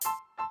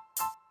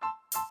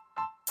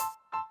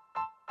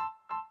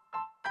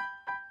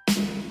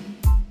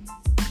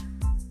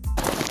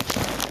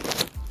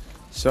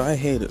So I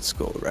hated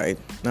school, right?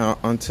 Now,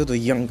 onto the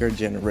younger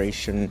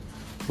generation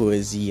who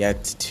is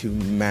yet to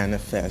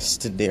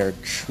manifest their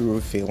true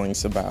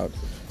feelings about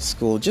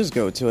school. Just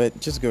go to it.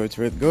 Just go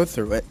through it. Go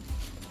through it.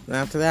 And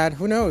after that,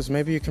 who knows?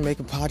 Maybe you can make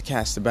a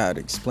podcast about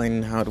it,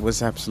 explaining how it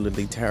was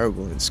absolutely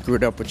terrible and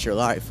screwed up with your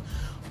life.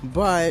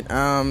 But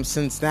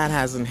since that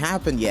hasn't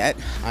happened yet,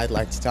 I'd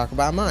like to talk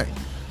about mine.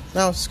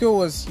 Now, school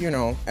was,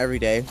 every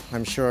day.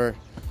 I'm sure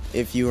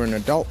if you were an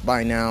adult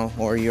by now,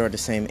 or you're the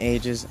same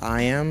age as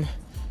I am,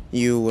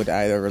 you would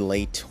either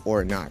relate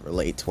or not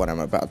relate to what I'm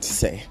about to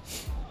say.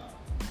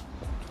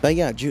 But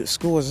yeah,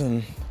 school was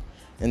an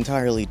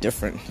entirely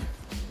different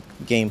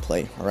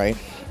gameplay, right?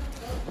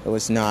 It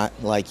was not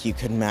like you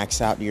could max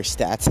out your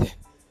stats,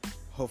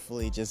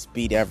 hopefully just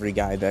beat every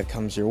guy that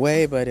comes your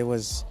way, but it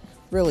was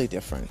really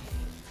different.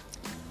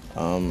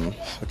 I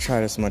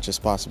tried as much as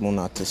possible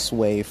not to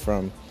sway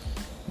from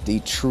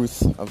the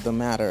truth of the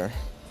matter.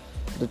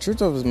 The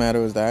truth of the matter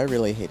was that I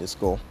really hated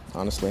school,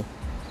 honestly.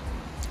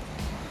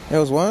 It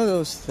was one of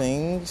those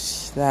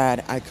things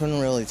that I couldn't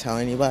really tell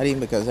anybody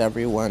because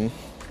everyone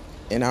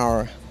in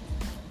our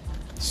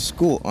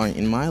school,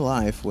 in my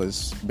life,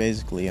 was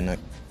basically an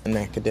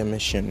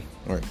academician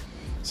or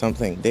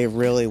something. They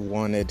really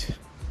wanted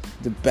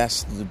the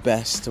best of the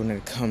best when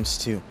it comes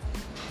to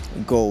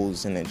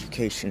goals in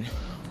education.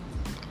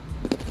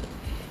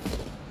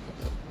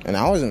 And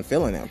I wasn't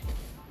feeling it.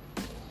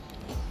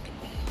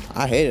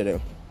 I hated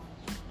it.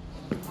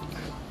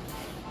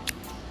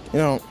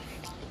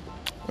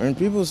 When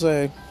people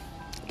say,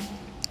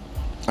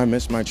 I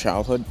miss my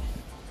childhood,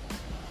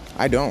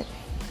 I don't.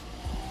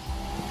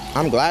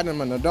 I'm glad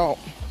I'm an adult.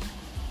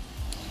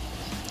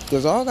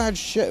 Because all that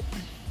shit,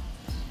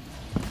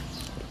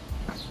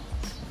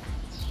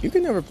 you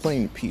can never play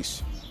in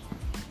peace.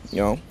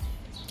 It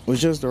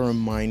was just a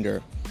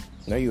reminder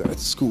that you had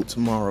school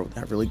tomorrow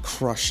that really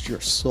crushed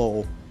your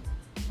soul.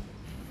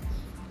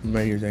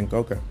 Made you think,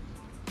 okay,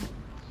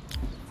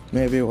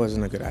 maybe it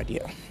wasn't a good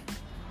idea.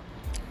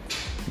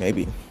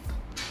 Maybe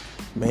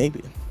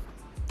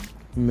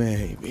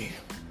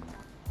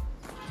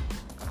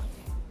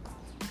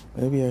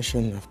I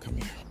shouldn't have come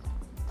here.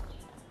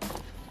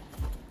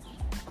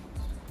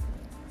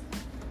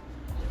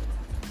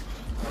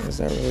 Because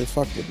that really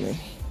fucked with me.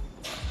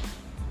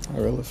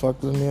 That really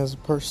fucked with me as a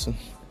person.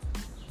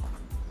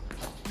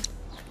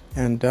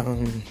 And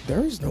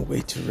there is no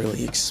way to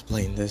really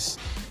explain this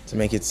to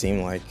make it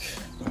seem like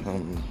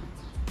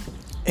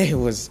it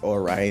was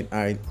alright,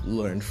 I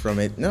learned from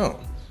it. No,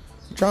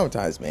 it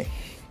traumatized me.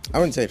 I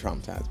wouldn't say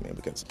traumatized me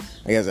because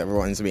I guess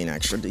everyone's being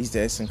extra these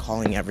days and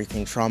calling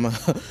everything trauma.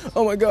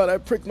 Oh my god, I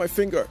pricked my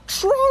finger.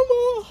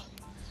 Trauma!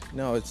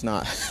 No, it's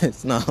not.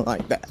 It's not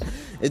like that.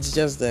 It's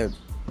just that,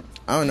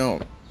 I don't know.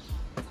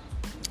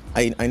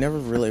 I never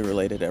really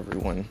related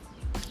everyone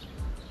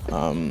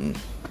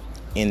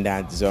in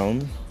that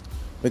zone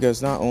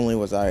because not only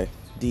was I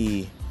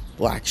the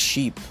black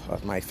sheep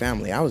of my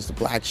family, I was the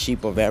black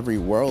sheep of every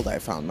world I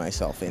found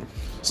myself in.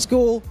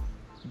 School,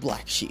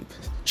 black sheep.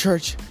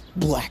 Church,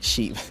 black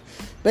sheep.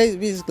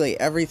 Basically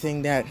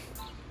everything that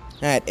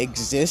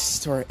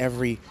exists, or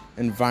every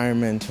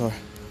environment, or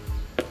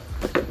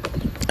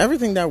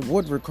everything that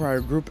would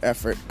require group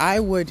effort, I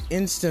would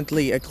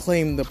instantly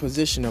acclaim the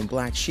position of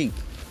black sheep.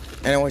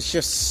 And it was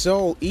just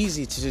so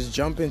easy to just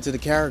jump into the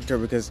character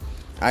because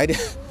I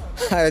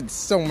had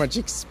so much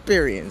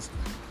experience.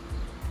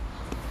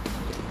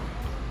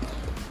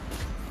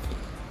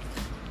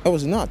 It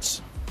was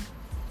nuts.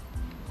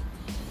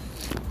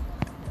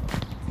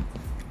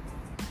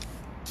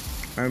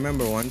 I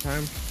remember one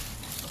time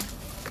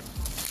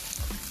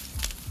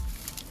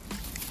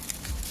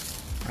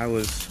I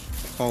was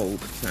called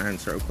to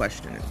answer a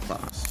question in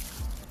class.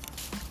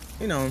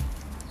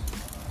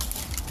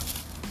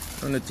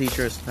 When the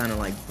teacher is kind of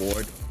like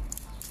bored.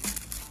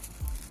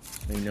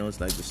 He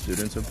knows like the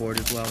students are bored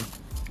as well.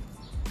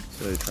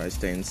 So he tries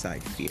to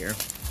incite fear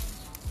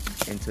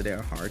into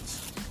their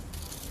hearts.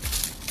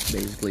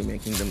 Basically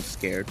making them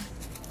scared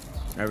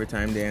every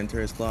time they enter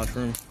his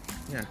classroom.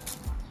 Yeah,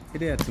 he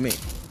did that to me.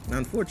 Now,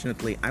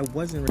 unfortunately, I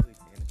wasn't really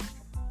paying attention.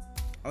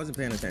 I wasn't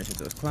paying attention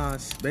to his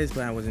class.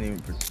 Basically, I wasn't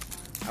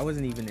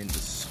even in the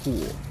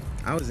school.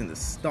 I was in the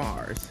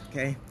stars,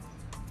 okay?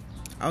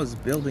 I was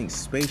building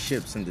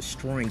spaceships and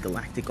destroying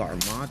galactic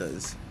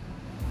armadas.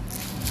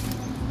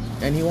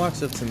 And he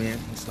walks up to me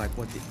and he's like,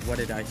 what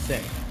did I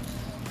say?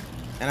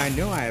 And I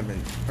know I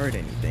haven't heard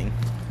anything.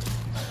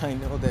 I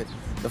know that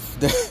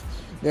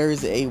there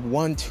is a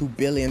 1-2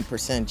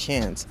 billion%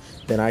 chance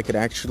that I could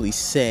actually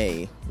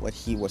say what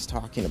he was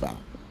talking about.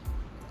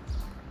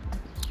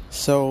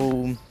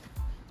 So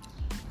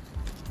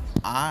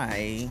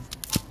I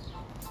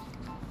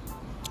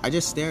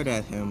just stared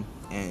at him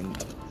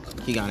and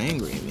he got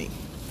angry at me.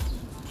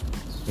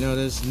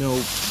 There's no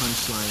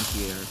punchline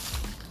here.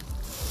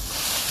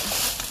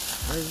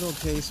 There's no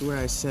case where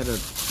I said a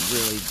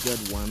really good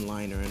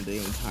one-liner and the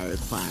entire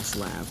class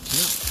laughed.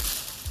 No.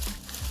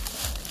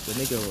 The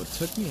nigga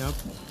took me up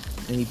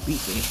and he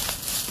beat me.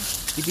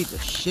 He beat the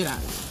shit out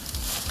of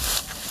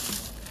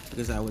me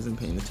because I wasn't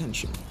paying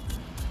attention.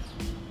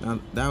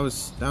 That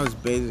was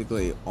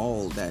basically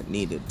all that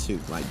needed to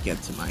like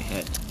get to my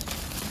head,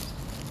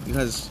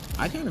 because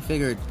I kind of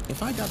figured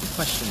if I got the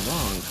question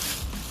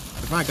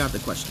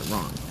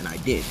wrong, and I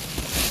did,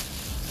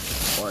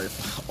 or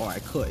I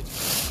could,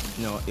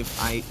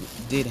 if I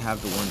did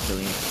have the 1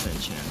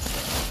 billion% chance,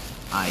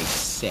 I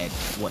said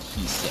what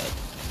he said,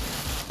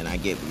 and I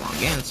gave the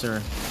wrong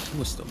answer, he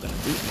was still gonna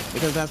beat me,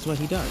 because that's what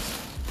he does.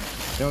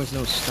 There was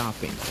no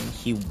stopping him.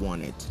 He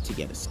wanted to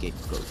get a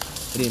scapegoat.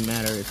 It didn't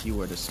matter if you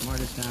were the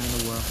smartest guy in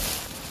the world.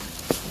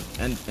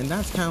 And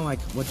that's kind of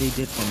like what they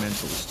did for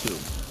mentals too.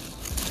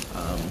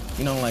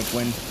 Like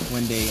when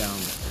they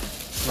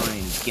try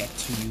and get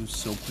to you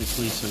so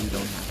quickly so you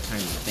don't have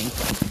time to think.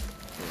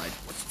 They're like,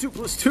 what's 2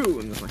 plus 2?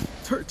 And they're like,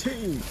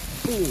 13.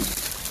 Boom.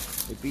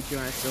 They beat your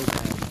ass so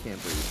bad you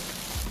can't breathe.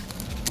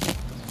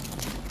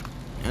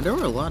 And there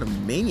were a lot of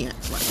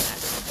maniacs like that.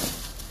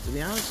 To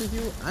be honest with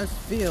you, I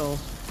feel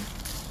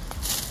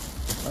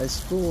like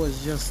school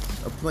is just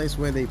a place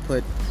where they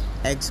put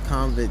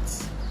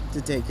ex-convicts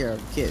to take care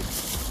of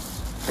kids.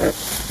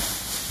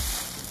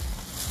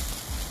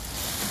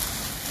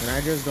 And I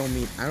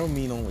don't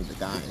mean only the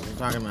guys. I'm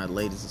talking about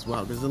ladies as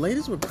well, because the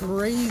ladies were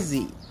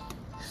crazy.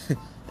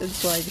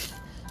 It's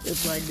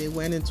like they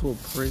went into a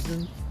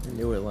prison and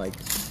they were like,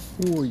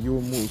 who are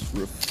your most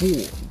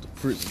reformed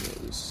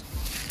prisoners?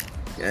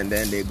 And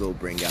then they go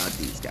bring out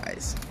these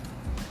guys.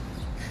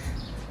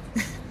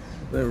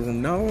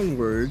 From now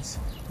onwards,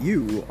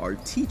 you are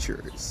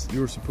teachers.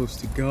 You're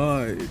supposed to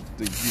guide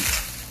the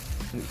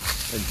youth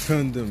and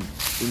turn them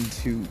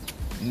into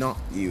not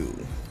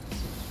you.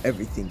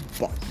 Everything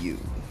but you.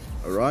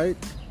 Alright?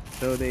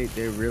 So they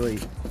really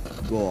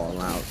go all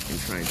out in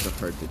trying to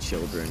hurt the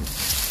children.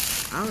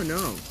 I don't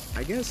know.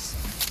 I guess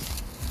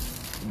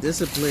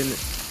discipline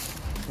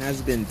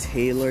has been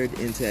tailored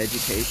into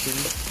education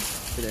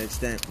to the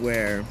extent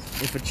where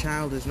if a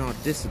child is not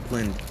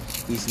disciplined,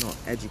 he's not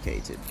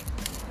educated.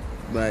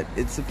 But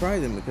it's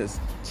surprising because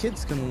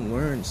kids can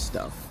learn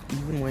stuff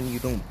even when you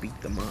don't beat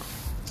them up.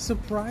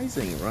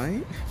 Surprising,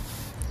 right?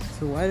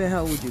 So why the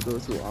hell would you go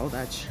through all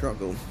that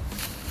struggle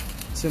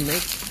to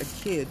make a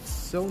kid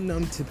so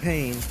numb to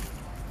pain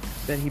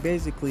that he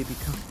basically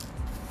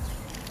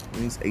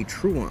becomes a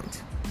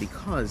truant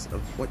because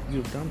of what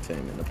you've done to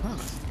him in the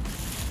past?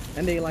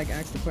 And they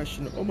ask the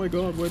question, oh my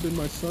god, why did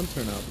my son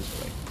turn out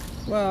this way?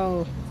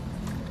 Well,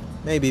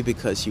 maybe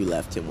because you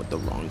left him with the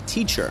wrong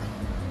teacher.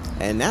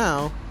 And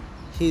now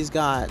he's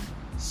got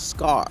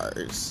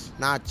scars,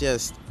 not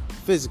just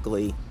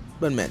physically,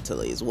 but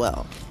mentally as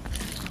well.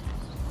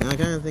 And I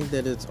kind of think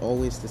that it's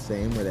always the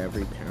same with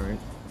every parent.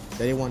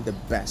 They want the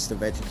best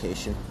of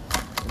education.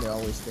 And they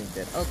always think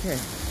that, okay,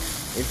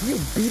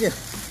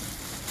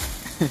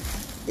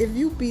 if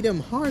you beat him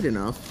hard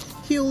enough,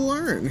 he'll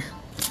learn.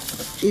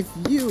 If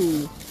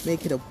you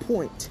make it a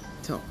point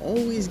to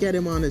always get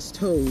him on his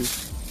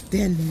toes,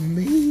 then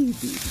maybe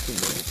he can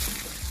learn.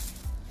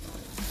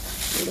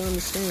 You don't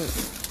understand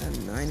that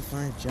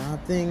 9-to-5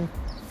 job thing?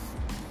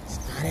 It's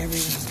not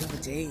everyone's cup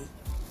of tea.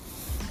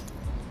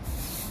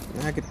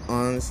 And I could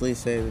honestly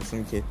say that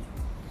some kid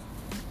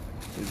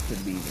who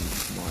could be even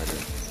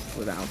smarter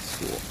without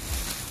school.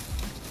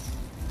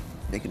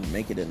 They can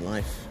make it in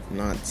life,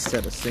 not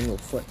set a single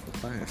foot in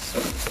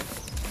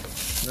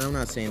class. Now, I'm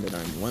not saying that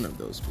I'm one of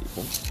those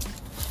people.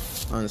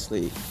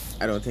 Honestly,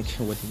 I don't think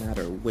it would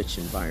matter which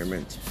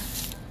environment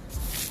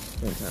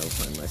I will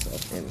find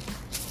myself in.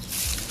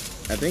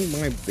 I think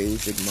my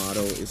basic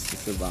motto is to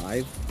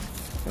survive,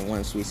 and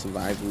once we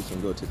survive, we can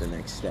go to the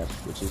next step,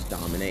 which is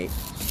dominate.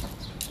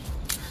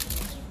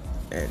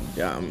 And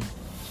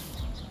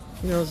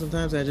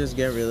sometimes I just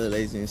get really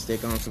lazy and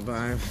stick on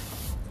survive.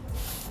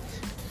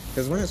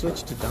 Because when I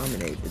switch to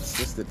dominate, it's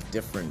just a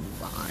different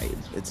vibe.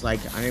 It's like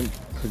I'm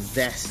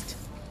possessed,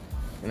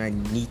 and I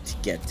need to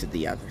get to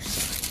the other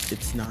side.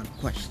 It's not a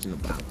question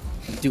about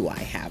do I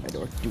have it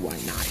or do I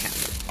not have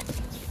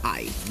it.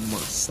 I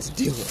must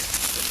do it.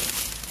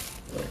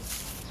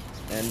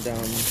 And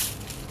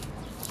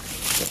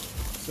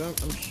so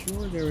I'm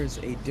sure there is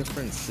a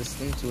different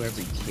system to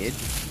every kid,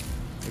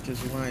 which is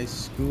why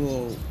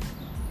school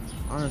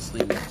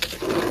honestly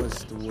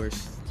was the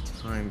worst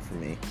time for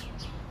me.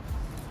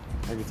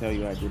 I can tell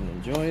you I didn't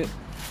enjoy it.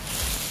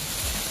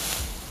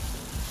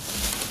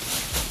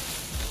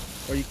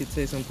 Or you could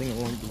say something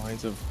along the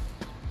lines of,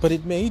 but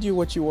it made you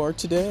what you are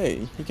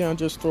today. You can't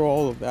just throw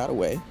all of that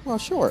away. Well,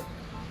 sure.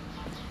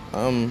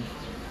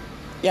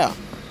 Yeah,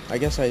 I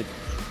guess I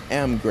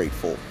am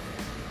grateful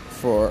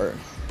for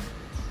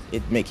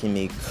it making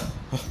me,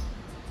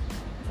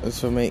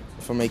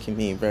 for making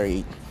me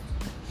very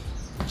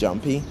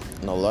jumpy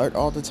and alert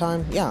all the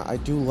time. Yeah, I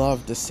do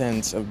love the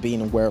sense of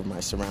being aware of my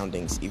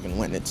surroundings even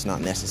when it's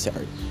not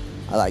necessary.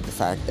 I like the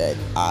fact that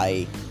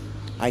I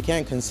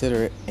can't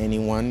consider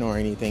anyone or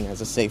anything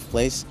as a safe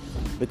place,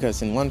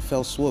 because in one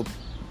fell swoop,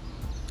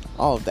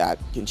 all of that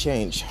can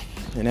change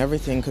and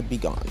everything could be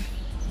gone.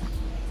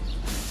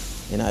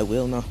 And I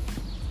will not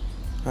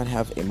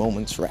have a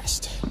moment's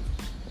rest.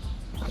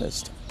 I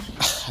guess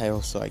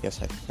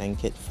I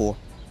thank it for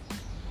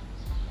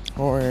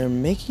or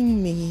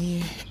making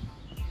me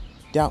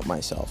doubt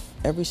myself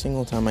every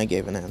single time I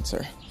gave an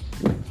answer.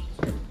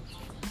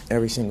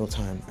 Every single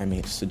time I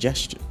made a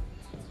suggestion.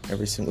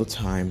 Every single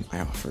time I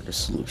offered a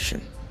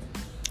solution.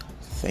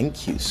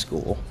 Thank you,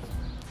 school.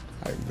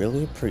 I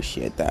really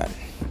appreciate that.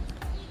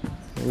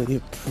 Really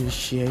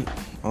appreciate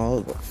all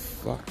the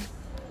fuck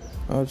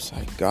ups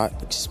I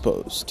got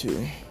exposed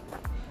to.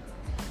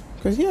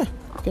 Because, yeah,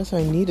 I guess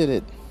I needed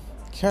it.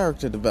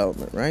 Character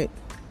development, right?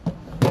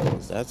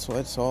 Because that's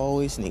what's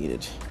always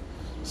needed.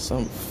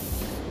 Some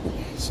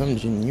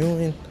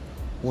genuine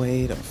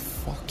way to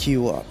fuck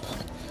you up.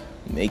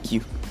 Make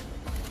you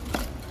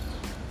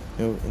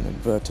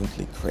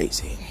inadvertently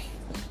crazy.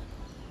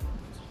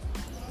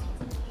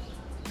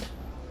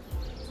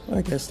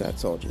 I guess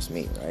that's all just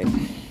me, right?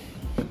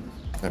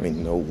 I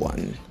mean, no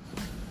one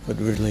would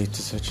relate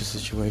to such a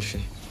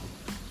situation.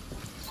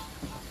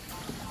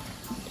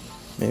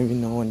 Maybe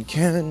no one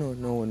can or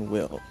no one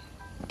will.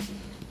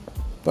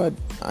 But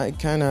I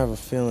kind of have a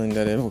feeling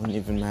that it won't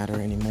even matter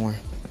anymore.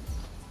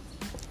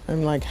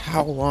 I'm like,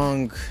 how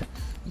long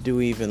do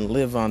we even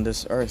live on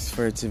this earth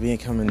for it to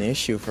become an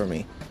issue for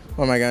me?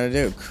 What am I gonna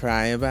do?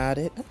 Cry about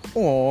it?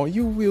 Oh,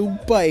 you will,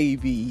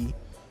 baby.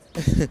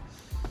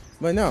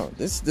 But no,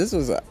 this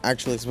was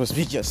actually supposed to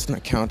be just an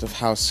account of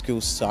how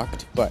school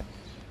sucked, but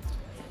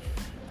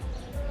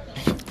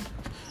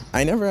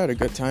I never had a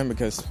good time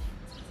because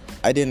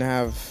I didn't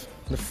have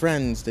the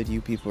friends that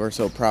you people are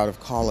so proud of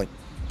calling.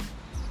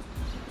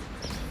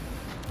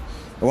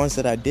 The ones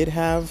that I did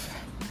have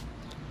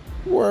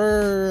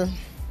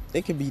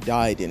they could be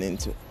dyed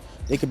into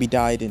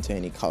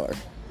any color.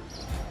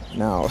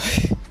 Now,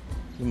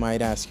 you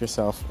might ask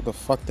yourself, what the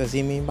fuck does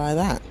he mean by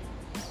that?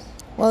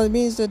 Well, it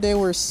means that they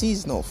were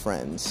seasonal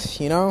friends,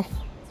 you know?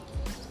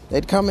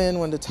 They'd come in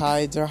when the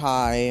tides are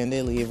high and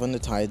they leave when the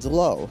tides are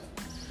low.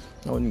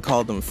 I wouldn't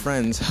call them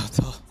friends,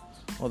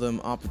 all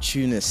them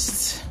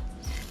opportunists.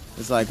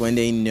 It's like when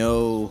they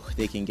know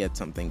they can get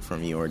something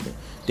from you or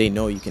they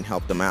know you can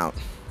help them out.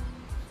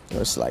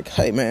 It's like,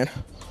 hey man,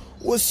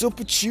 what's up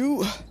with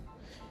you?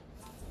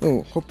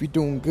 Oh, hope you're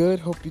doing good,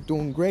 hope you're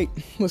doing great.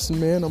 Listen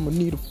man, I'm gonna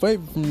need a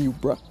favor from you,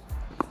 bruh.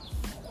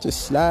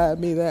 Just slide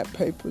me that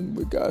paper and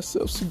we got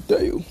ourselves a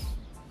deal.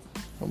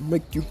 I'll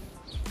make you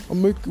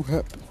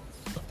happy.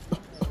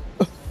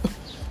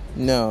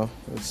 No,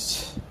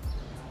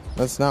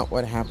 that's not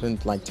what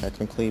happened, like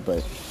technically,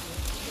 but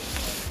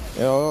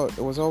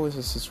it was always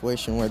a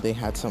situation where they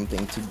had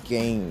something to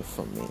gain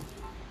from me.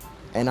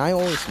 And I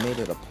always made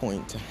it a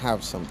point to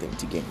have something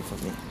to gain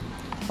from me.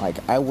 Like,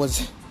 I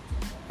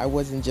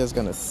wasn't just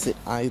gonna sit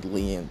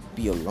idly and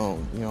be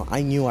alone. You know,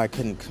 I knew I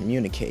couldn't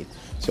communicate.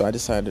 So I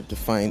decided to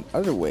find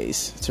other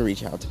ways to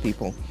reach out to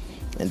people.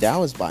 And that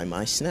was by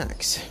my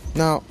snacks.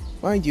 Now,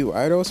 mind you,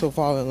 I'd also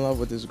fallen in love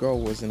with this girl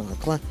who was in our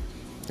class.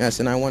 Yes,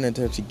 and I wanted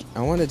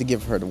to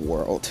give her the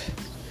world.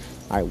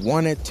 I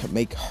wanted to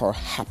make her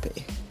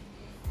happy.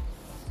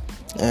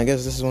 And I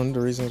guess this is one of the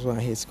reasons why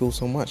I hate school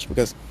so much.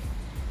 Because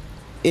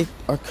it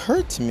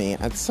occurred to me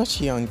at such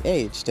a young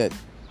age that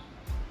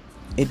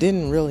it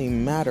didn't really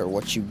matter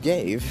what you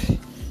gave.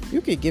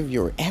 You could give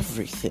your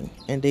everything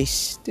and they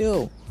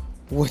still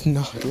would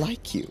not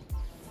like you.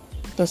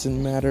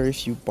 Doesn't matter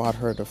if you bought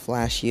her the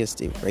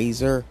flashiest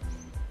eraser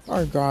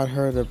or got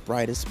her the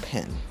brightest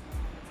pen.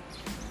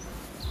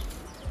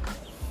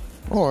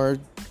 Or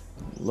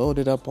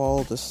loaded up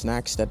all the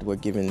snacks that were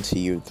given to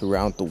you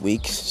throughout the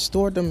week,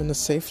 stored them in a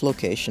safe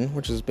location,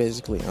 which is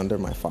basically under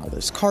my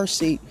father's car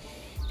seat,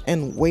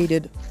 and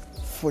waited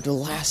for the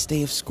last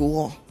day of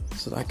school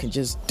so that I could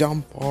just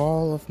dump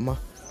all of my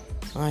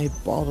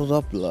bottled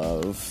up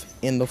love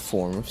in the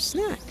form of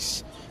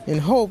snacks, in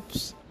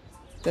hopes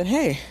that,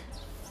 hey,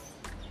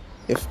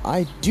 if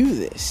I do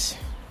this,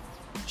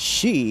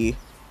 she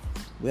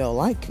will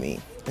like me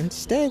and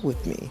stay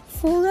with me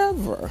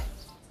forever.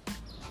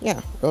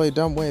 Yeah, really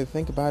dumb way to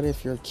think about it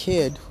if you're a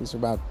kid who's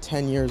about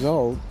 10 years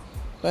old.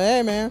 But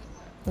hey man,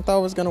 I thought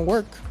it was gonna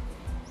work.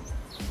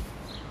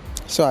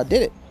 So I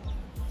did it.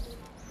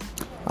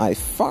 I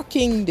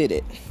fucking did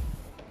it.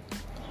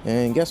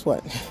 And guess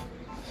what?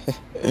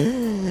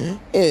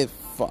 It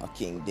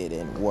fucking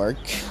didn't work.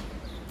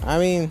 I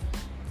mean,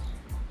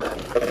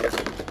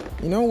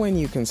 you know when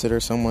you consider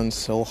someone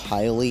so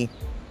highly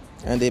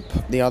and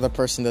the other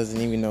person doesn't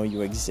even know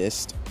you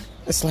exist?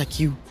 It's like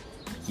you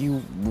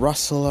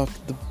rustle up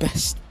the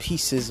best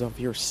pieces of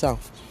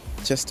yourself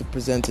just to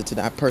present it to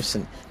that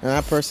person. And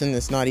that person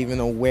is not even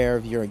aware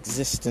of your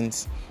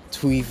existence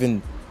to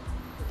even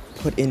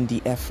put in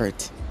the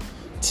effort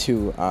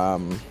to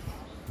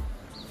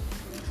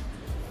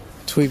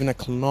even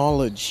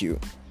acknowledge you.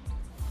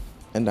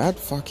 And that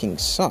fucking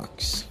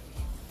sucks.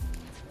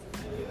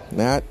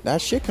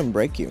 That shit can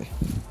break you.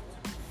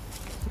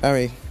 I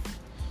mean,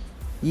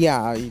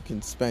 yeah, you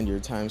can spend your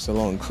time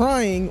alone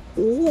crying,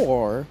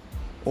 or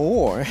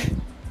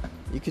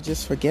you could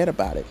just forget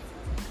about it.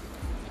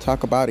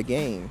 Talk about a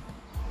game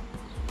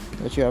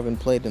that you haven't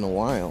played in a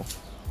while.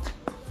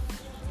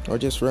 Or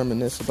just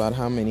reminisce about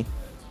how many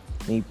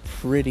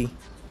pretty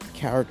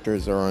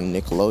characters are on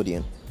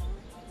Nickelodeon.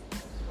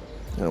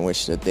 And I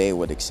wish that they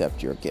would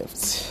accept your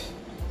gifts.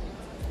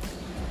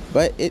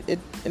 But it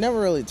never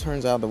really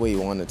turns out the way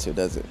you want it to,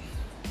 does it?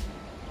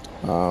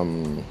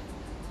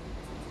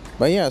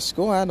 But yeah,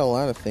 school had a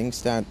lot of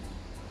things that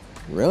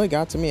really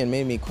got to me and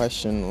made me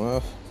question,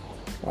 well,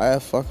 why the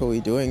fuck are we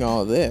doing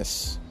all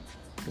this?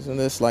 Isn't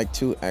this like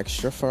too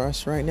extra for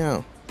us right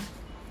now?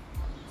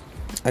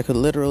 I could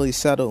literally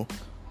settle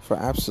for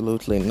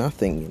absolutely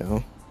nothing, you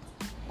know?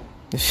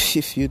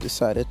 If you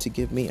decided to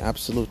give me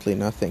absolutely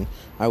nothing,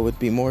 I would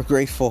be more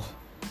grateful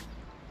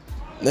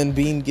than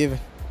being given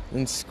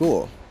in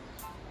school.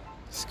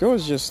 School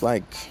is just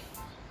like...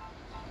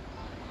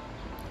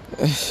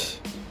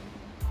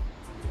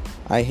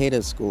 I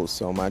hated school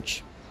so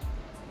much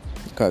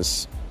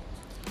because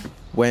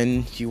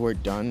when you were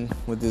done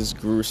with this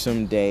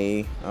gruesome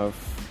day of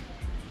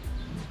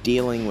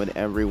dealing with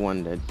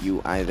everyone that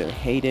you either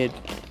hated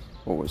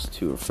or was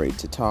too afraid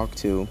to talk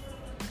to,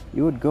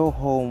 you would go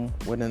home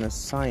with an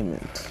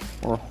assignment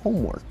or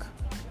homework,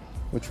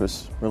 which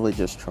was really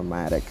just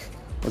traumatic.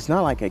 It's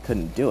not like I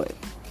couldn't do it.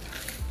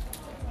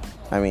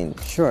 I mean,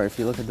 sure, if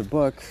you look at the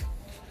book,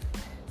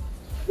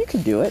 you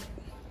could do it.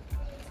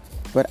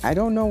 But I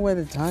don't know where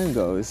the time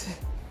goes.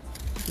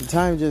 The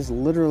time just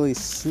literally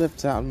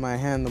slips out of my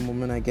hand the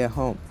moment I get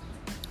home.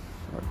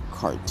 Or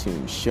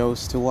cartoon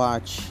shows to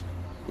watch,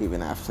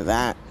 even after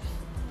that.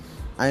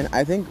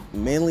 I think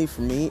mainly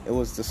for me, it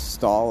was the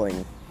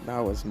stalling. That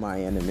was my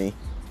enemy.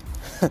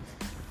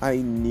 I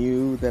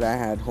knew that I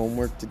had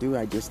homework to do.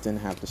 I just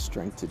didn't have the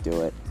strength to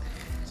do it.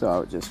 So I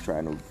would just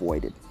try to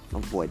avoid it.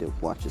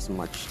 Watch as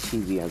much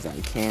TV as I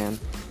can.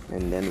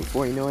 And then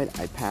before you know it,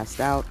 I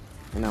passed out.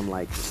 And I'm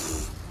like,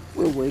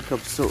 we'll wake up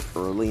so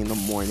early in the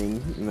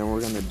morning. And then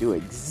we're going to do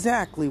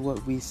exactly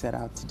what we set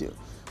out to do.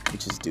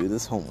 Which is do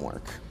this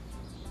homework.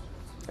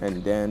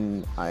 And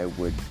then I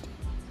would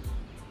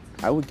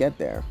get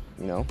there,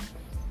 you know.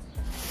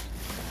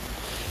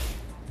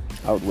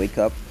 I would wake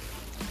up,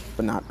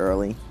 but not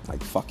early,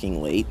 like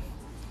fucking late,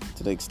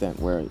 to the extent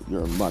where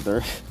your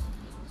mother,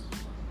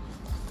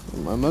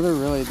 my mother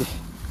really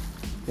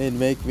did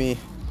make me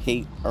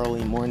hate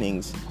early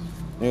mornings.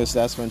 Because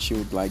that's when she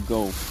would like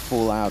go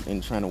full out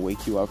and trying to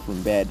wake you up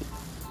from bed.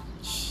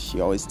 She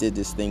always did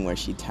this thing where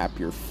she'd tap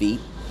your feet.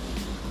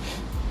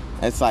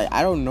 It's like,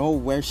 I don't know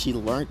where she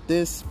learned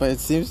this, but it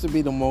seems to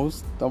be the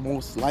most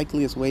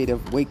likeliest way to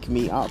wake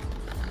me up.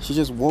 She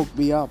just woke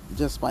me up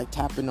just by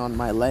tapping on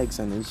my legs,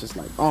 and it's just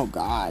like, oh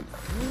God,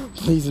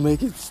 please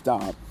make it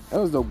stop. That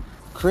was the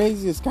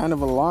craziest kind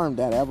of alarm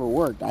that ever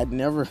worked.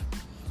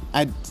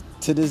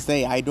 To this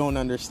day, I don't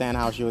understand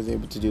how she was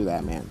able to do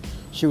that, man.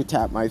 She would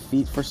tap my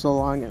feet for so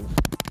long and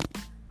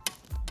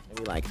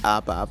be like,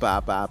 up, up,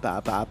 up, up,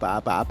 up, up,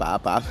 up, up,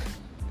 up, up.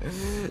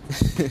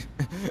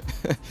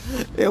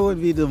 It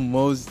would be the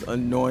most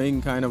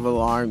annoying kind of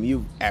alarm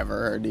you've ever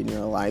heard in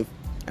your life.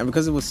 And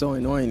because it was so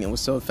annoying, it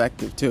was so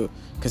effective too.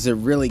 Because it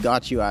really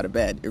got you out of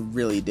bed. It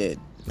really did.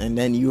 And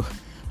then you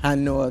had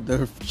no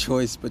other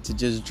choice but to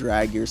just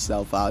drag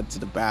yourself out to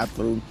the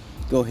bathroom.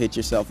 Go hit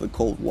yourself with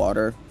cold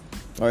water.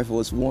 Or if it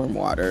was warm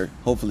water,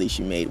 hopefully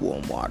she made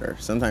warm water.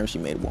 Sometimes she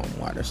made warm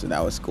water, so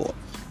that was cool.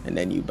 And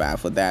then you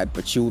bath with that.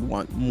 But you would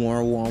want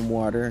more warm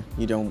water.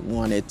 You don't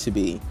want it to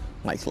be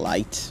like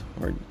light.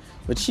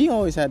 But she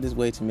always had this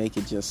way to make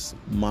it just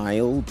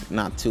mild,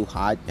 not too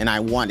hot. And I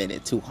wanted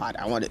it too hot.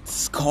 I wanted it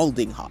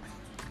scalding hot.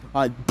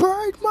 I'd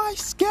burn my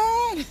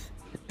skin.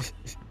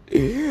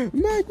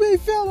 Make me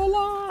feel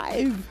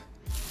alive.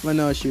 But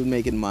no, she would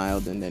make it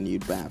mild, and then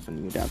you'd bath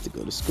and you'd have to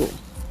go to school.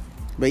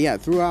 But yeah,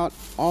 throughout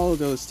all of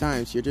those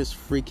times, you're just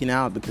freaking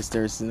out because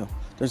there's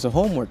a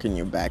homework in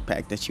your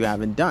backpack that you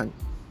haven't done.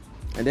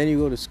 And then you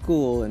go to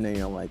school, and then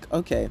you're like,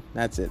 okay,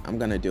 that's it. I'm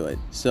going to do it.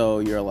 So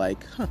you're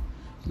like,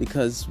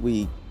 because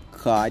we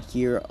got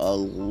here a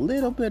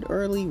little bit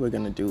early, we're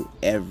going to do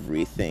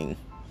everything.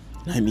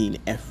 I mean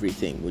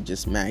everything. We'll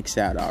just max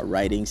out our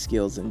writing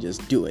skills and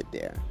just do it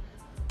there.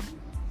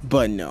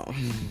 But no.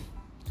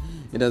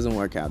 It doesn't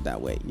work out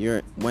that way.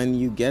 When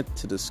you get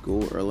to the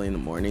school early in the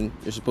morning,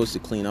 you're supposed to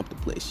clean up the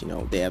place. You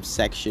know, they have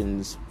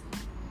sections,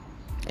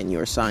 and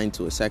you're assigned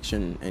to a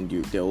section, and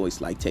they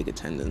always like take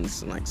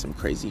attendance and like some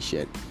crazy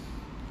shit.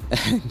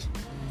 And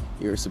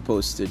you're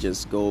supposed to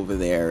just go over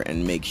there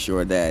and make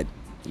sure that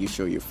you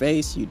show your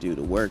face, you do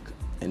the work,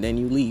 and then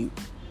you leave,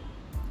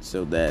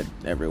 so that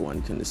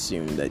everyone can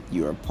assume that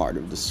you're a part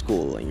of the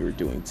school and you're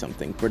doing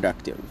something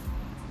productive.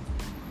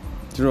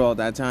 Through all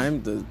that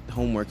time, the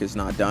homework is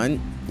not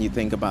done. You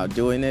think about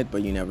doing it,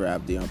 but you never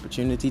have the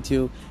opportunity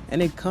to.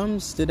 And it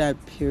comes to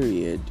that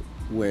period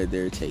where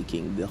they're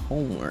taking the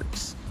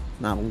homeworks.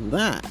 Now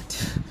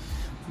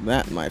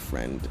that, my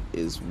friend,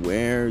 is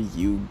where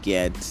you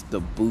get the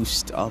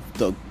boost of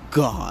the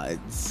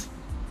gods.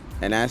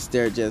 And as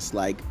they're just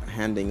like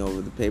handing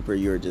over the paper,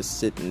 you're just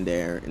sitting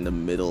there in the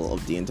middle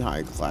of the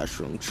entire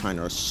classroom trying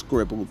to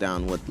scribble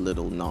down what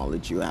little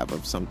knowledge you have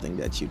of something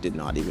that you did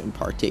not even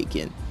partake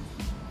in.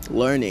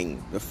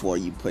 Learning before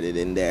you put it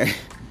in there.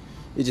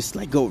 You just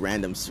like go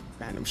random shit,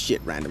 go,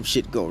 random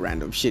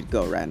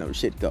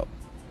shit, go.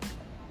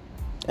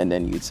 And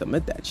then you'd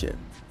submit that shit.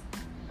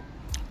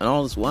 And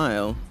all this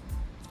while,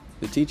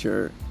 the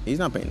teacher, he's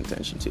not paying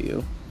attention to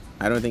you.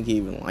 I don't think he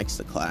even likes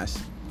the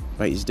class.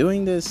 But he's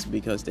doing this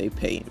because they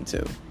pay him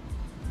to.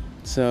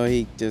 So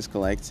he just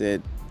collects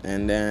it,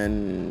 and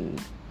then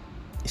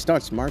he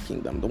starts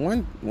marking them. The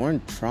one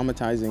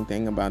traumatizing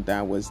thing about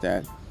that was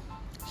that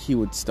he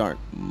would start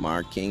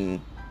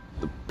marking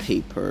the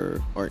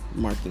paper or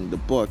marking the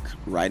book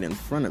right in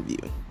front of you.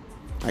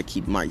 Like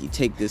you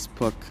take this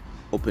book,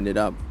 open it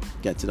up,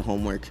 get to the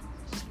homework,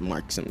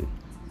 mark some,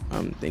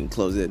 then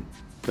close it,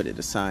 put it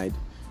aside.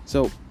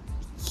 So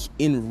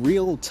in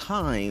real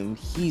time,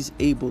 he's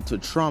able to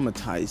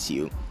traumatize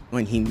you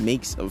when he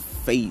makes a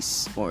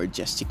face or a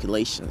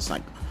gesticulation. It's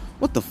like,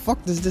 what the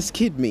fuck does this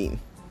kid mean?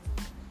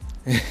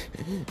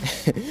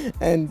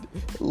 And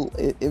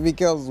it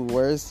becomes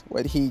worse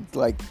when he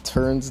like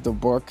turns the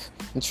book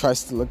and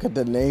tries to look at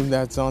the name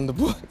that's on the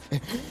book.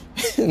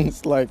 And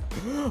it's like,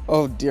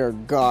 oh dear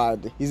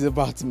God, he's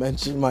about to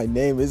mention my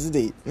name, isn't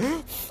he?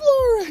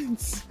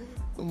 Florence!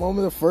 The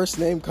moment the first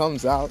name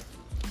comes out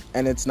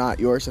and it's not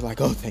yours, you're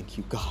like, oh, thank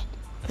you, God.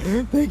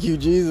 Thank you,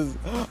 Jesus.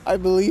 I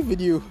believe in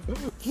you.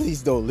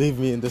 Please don't leave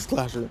me in this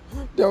classroom.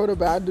 Don't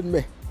abandon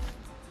me.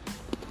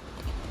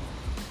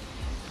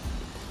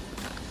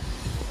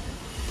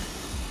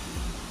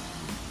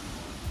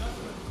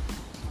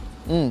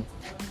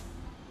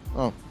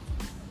 Oh.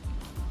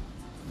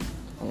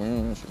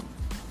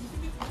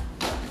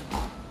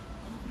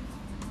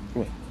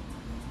 Wait.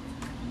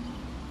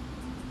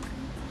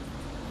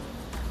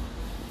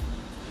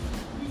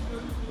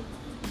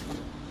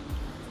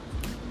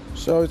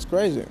 So it's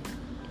crazy.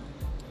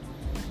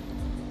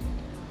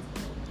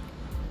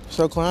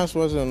 So class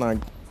wasn't like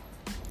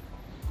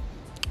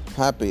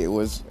happy.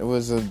 This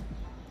was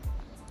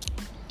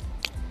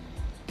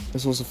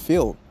a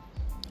field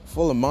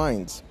full of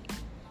minds.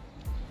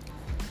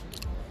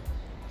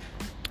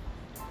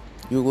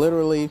 You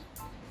literally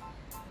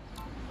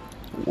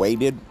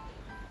waited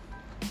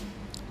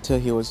till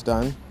he was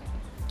done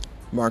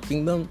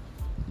marking them,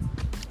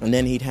 and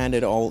then he'd hand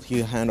all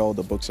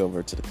the books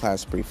over to the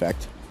class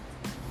prefect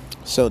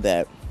so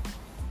that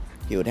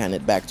he would hand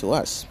it back to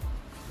us.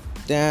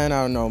 Then,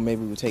 I don't know,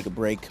 maybe we'd take a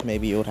break.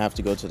 Maybe you would have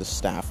to go to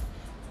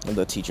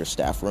the teacher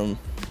staff room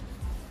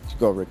to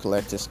go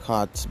recollect his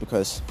cards,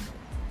 because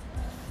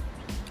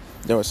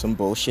there was some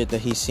bullshit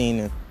that he's seen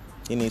and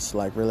he needs to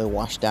like really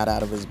wash that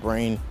out of his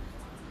brain,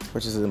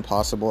 which is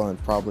impossible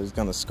and probably is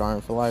gonna scar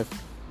him for life.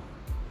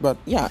 But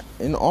yeah,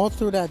 and all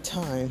through that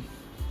time,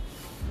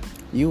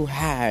 you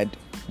had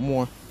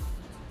more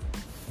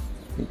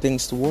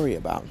things to worry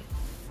about.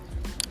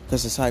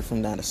 Because aside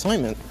from that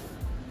assignment,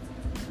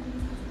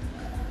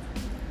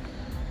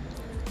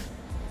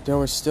 there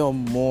was still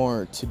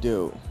more to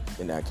do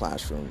in that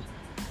classroom.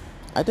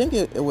 I think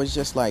it was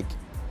just like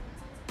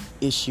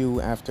issue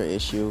after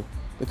issue,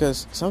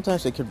 because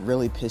sometimes it could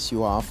really piss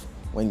you off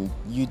when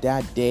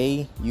that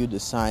day you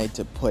decide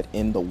to put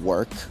in the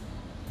work,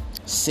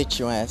 sit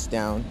your ass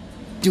down,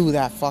 do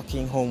that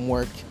fucking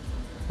homework,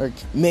 or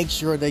make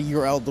sure that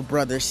your elder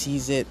brother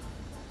sees it,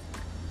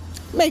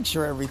 make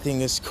sure everything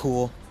is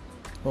cool.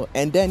 Well,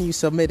 and then you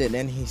submit it,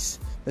 and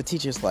the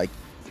teacher's like,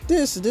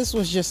 this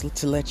was just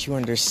to let you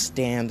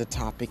understand the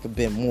topic a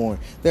bit more.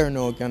 There are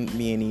not going to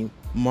be any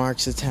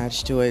marks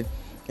attached to it.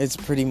 It's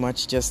pretty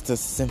much just a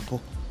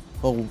simple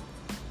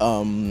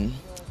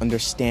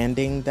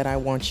understanding that I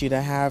want you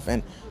to have.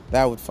 And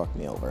that would fuck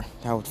me over.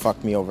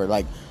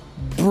 Like,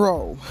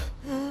 bro,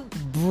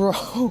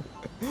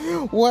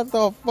 what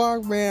the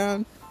fuck,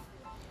 man?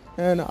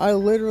 And I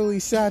literally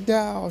sat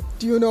down.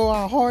 Do you know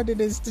how hard it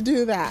is to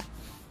do that?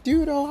 Do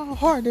you know how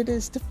hard it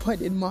is to put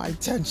in my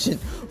attention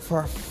for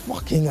a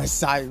fucking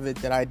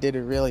assignment that I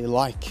didn't really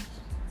like?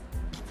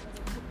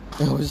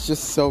 It was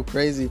just so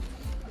crazy.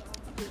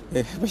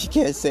 But you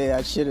can't say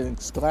that shit in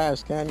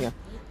class, can you?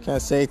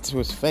 Can't say it to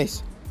his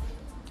face.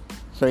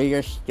 So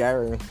you're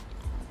staring.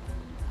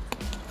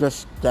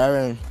 Just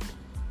staring.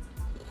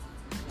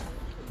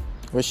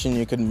 Wishing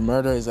you could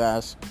murder his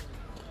ass.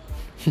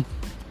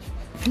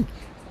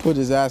 Put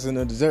his ass in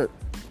the dessert.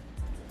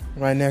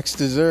 Right next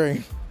to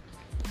Zuri.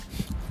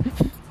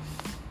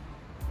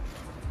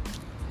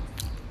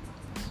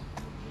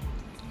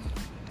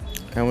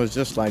 And was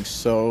just like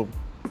so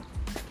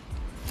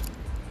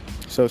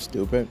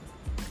stupid.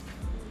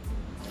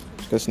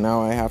 Because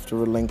now I have to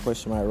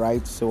relinquish my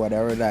rights to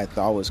whatever that I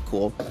thought was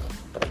cool.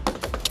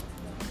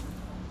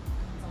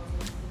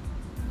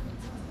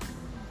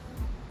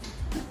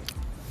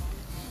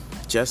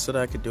 Just so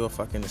that I could do a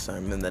fucking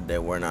assignment that they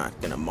were not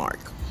gonna mark.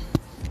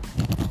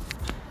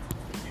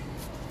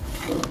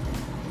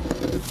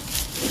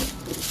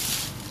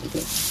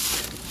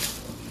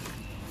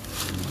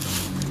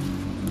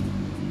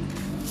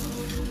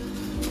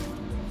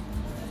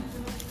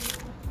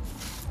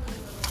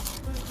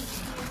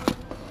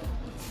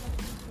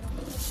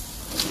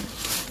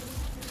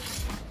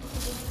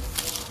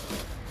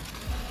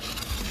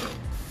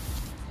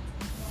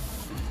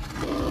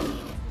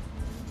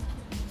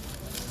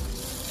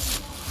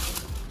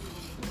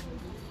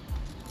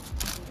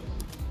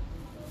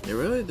 It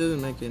really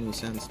doesn't make any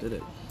sense, did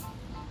it?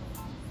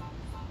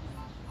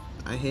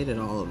 I hated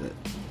all of it.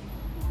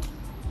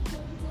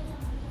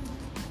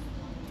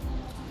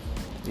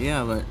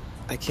 Yeah, but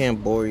I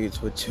can't bore you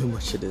with too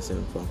much of this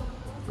info.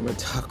 I'm gonna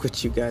talk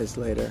with you guys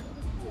later.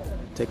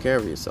 Take care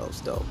of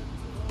yourselves, though.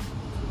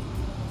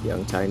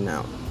 Young Titan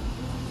out.